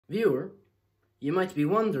Viewer, you might be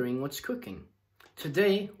wondering what's cooking.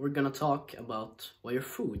 Today we're gonna talk about why your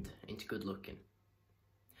food ain't good looking.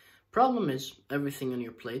 Problem is, everything on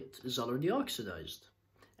your plate is already oxidized,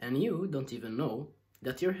 and you don't even know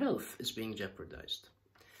that your health is being jeopardized.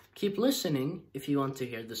 Keep listening if you want to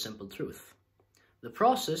hear the simple truth. The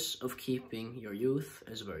process of keeping your youth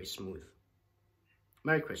is very smooth.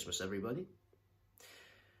 Merry Christmas, everybody.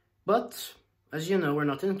 But, as you know, we're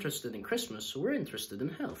not interested in Christmas, we're interested in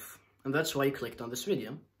health. And that's why you clicked on this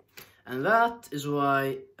video. And that is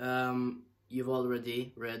why you've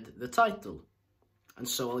already read the title. And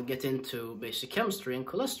so I'll get into basic chemistry and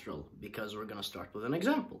cholesterol, because we're going to start with an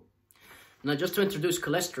example. Now, just to introduce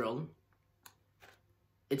cholesterol,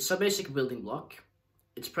 it's a basic building block.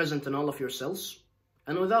 It's present in all of your cells,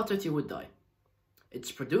 and without it you would die.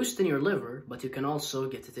 It's produced in your liver, but you can also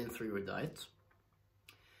get it in through your diet.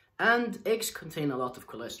 And eggs contain a lot of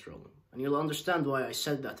cholesterol, and you'll understand why I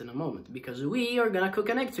said that in a moment, because we are gonna cook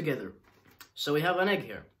an egg together. So we have an egg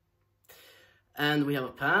here, and we have a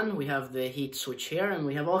pan, we have the heat switch here, and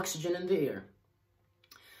we have oxygen in the air.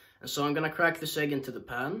 And so I'm gonna crack this egg into the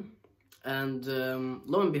pan, and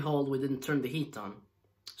lo and behold, we didn't turn the heat on,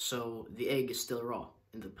 so the egg is still raw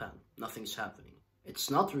in the pan. Nothing's happening.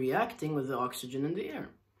 It's not reacting with the oxygen in the air.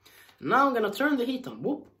 Now I'm gonna turn the heat on.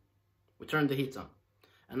 Whoop! We turned the heat on.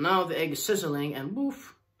 And now the egg is sizzling, and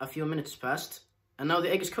boof, a few minutes passed, and now the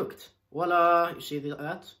egg is cooked. Voila, you see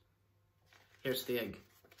that? Here's the egg.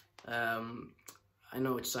 I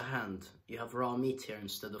know it's a hand. You have raw meat here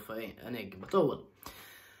instead of an egg, but oh well.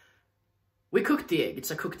 We cooked the egg,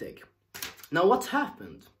 it's a cooked egg. Now what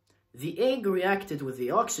happened? The egg reacted with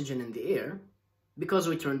the oxygen in the air because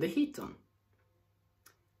we turned the heat on.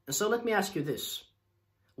 And so let me ask you this.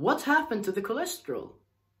 What happened to the cholesterol?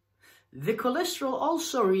 The cholesterol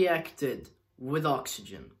also reacted with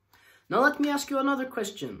oxygen. Now let me ask you another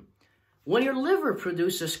question. When your liver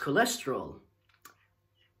produces cholesterol,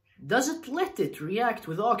 does it let it react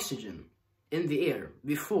with oxygen in the air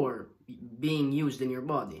before being used in your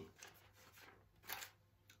body?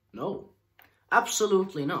 No,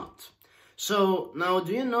 absolutely not. So now,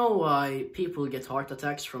 do you know why people get heart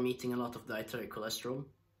attacks from eating a lot of dietary cholesterol?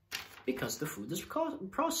 Because the food is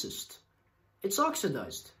processed. It's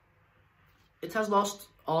oxidized. It has lost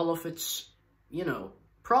all of its,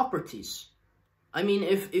 properties. I mean,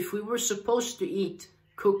 if we were supposed to eat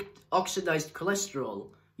cooked oxidized cholesterol,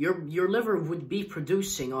 your liver would be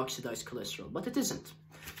producing oxidized cholesterol, but it isn't.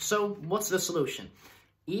 So what's the solution?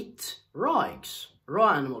 Eat raw eggs,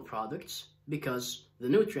 raw animal products, because the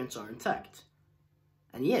nutrients are intact.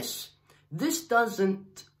 And yes, this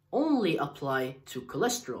doesn't only apply to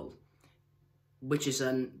cholesterol, which is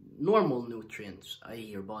a normal nutrient, i.e.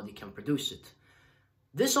 your body can produce it.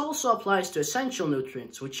 This also applies to essential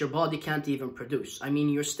nutrients, which your body can't even produce. I mean,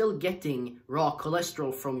 you're still getting raw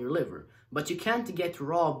cholesterol from your liver, but you can't get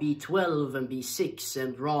raw B12 and B6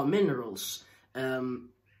 and raw minerals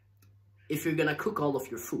if you're gonna cook all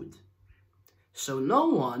of your food. So no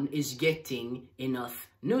one is getting enough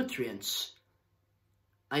nutrients.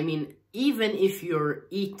 I mean, even if you're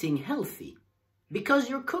eating healthy, because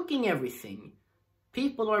you're cooking everything.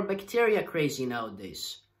 People are bacteria crazy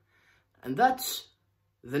nowadays. And that's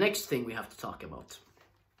the next thing we have to talk about.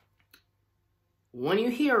 When you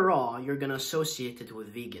hear raw, you're gonna associate it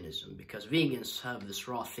with veganism, because vegans have this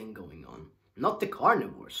raw thing going on, not the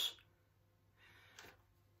carnivores.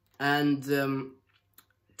 And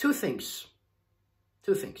two things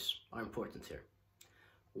are important here.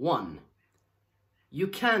 One, you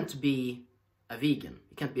can't be a vegan.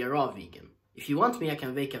 You can't be a raw vegan. If you want me, I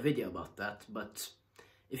can make a video about that, but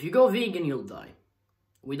if you go vegan, you'll die.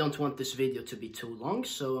 We don't want this video to be too long,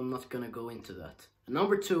 so I'm not gonna go into that. And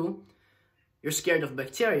number two, you're scared of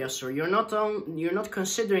bacteria, so you're not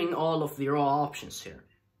considering all of the raw options here.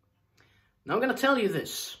 Now I'm gonna tell you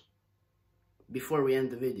this before we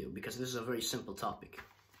end the video, because this is a very simple topic.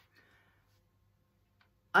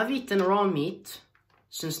 I've eaten raw meat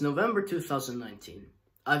since November 2019.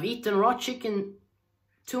 I've eaten raw chicken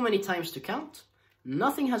too many times to count.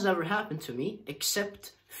 Nothing has ever happened to me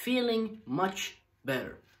except feeling much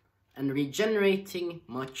better and regenerating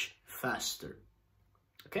much faster.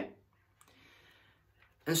 Okay?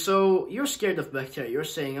 And so you're scared of bacteria. You're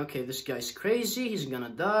saying, okay, this guy's crazy, he's gonna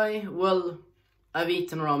die. Well, I've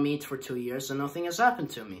eaten raw meat for 2 years and nothing has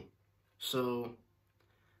happened to me. So,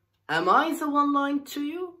 am I the one lying to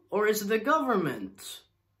you? Or is the government,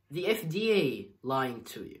 the FDA, lying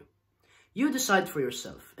to you? You decide for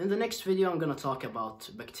yourself. In the next video, I'm going to talk about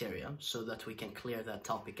bacteria so that we can clear that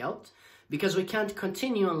topic out, because we can't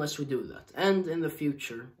continue unless we do that. And in the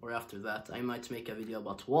future, or after that, I might make a video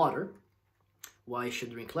about water, why you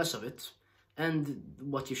should drink less of it, and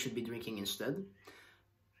what you should be drinking instead.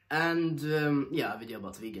 And yeah, a video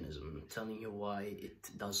about veganism, telling you why it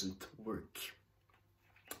doesn't work.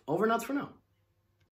 Over and out for now.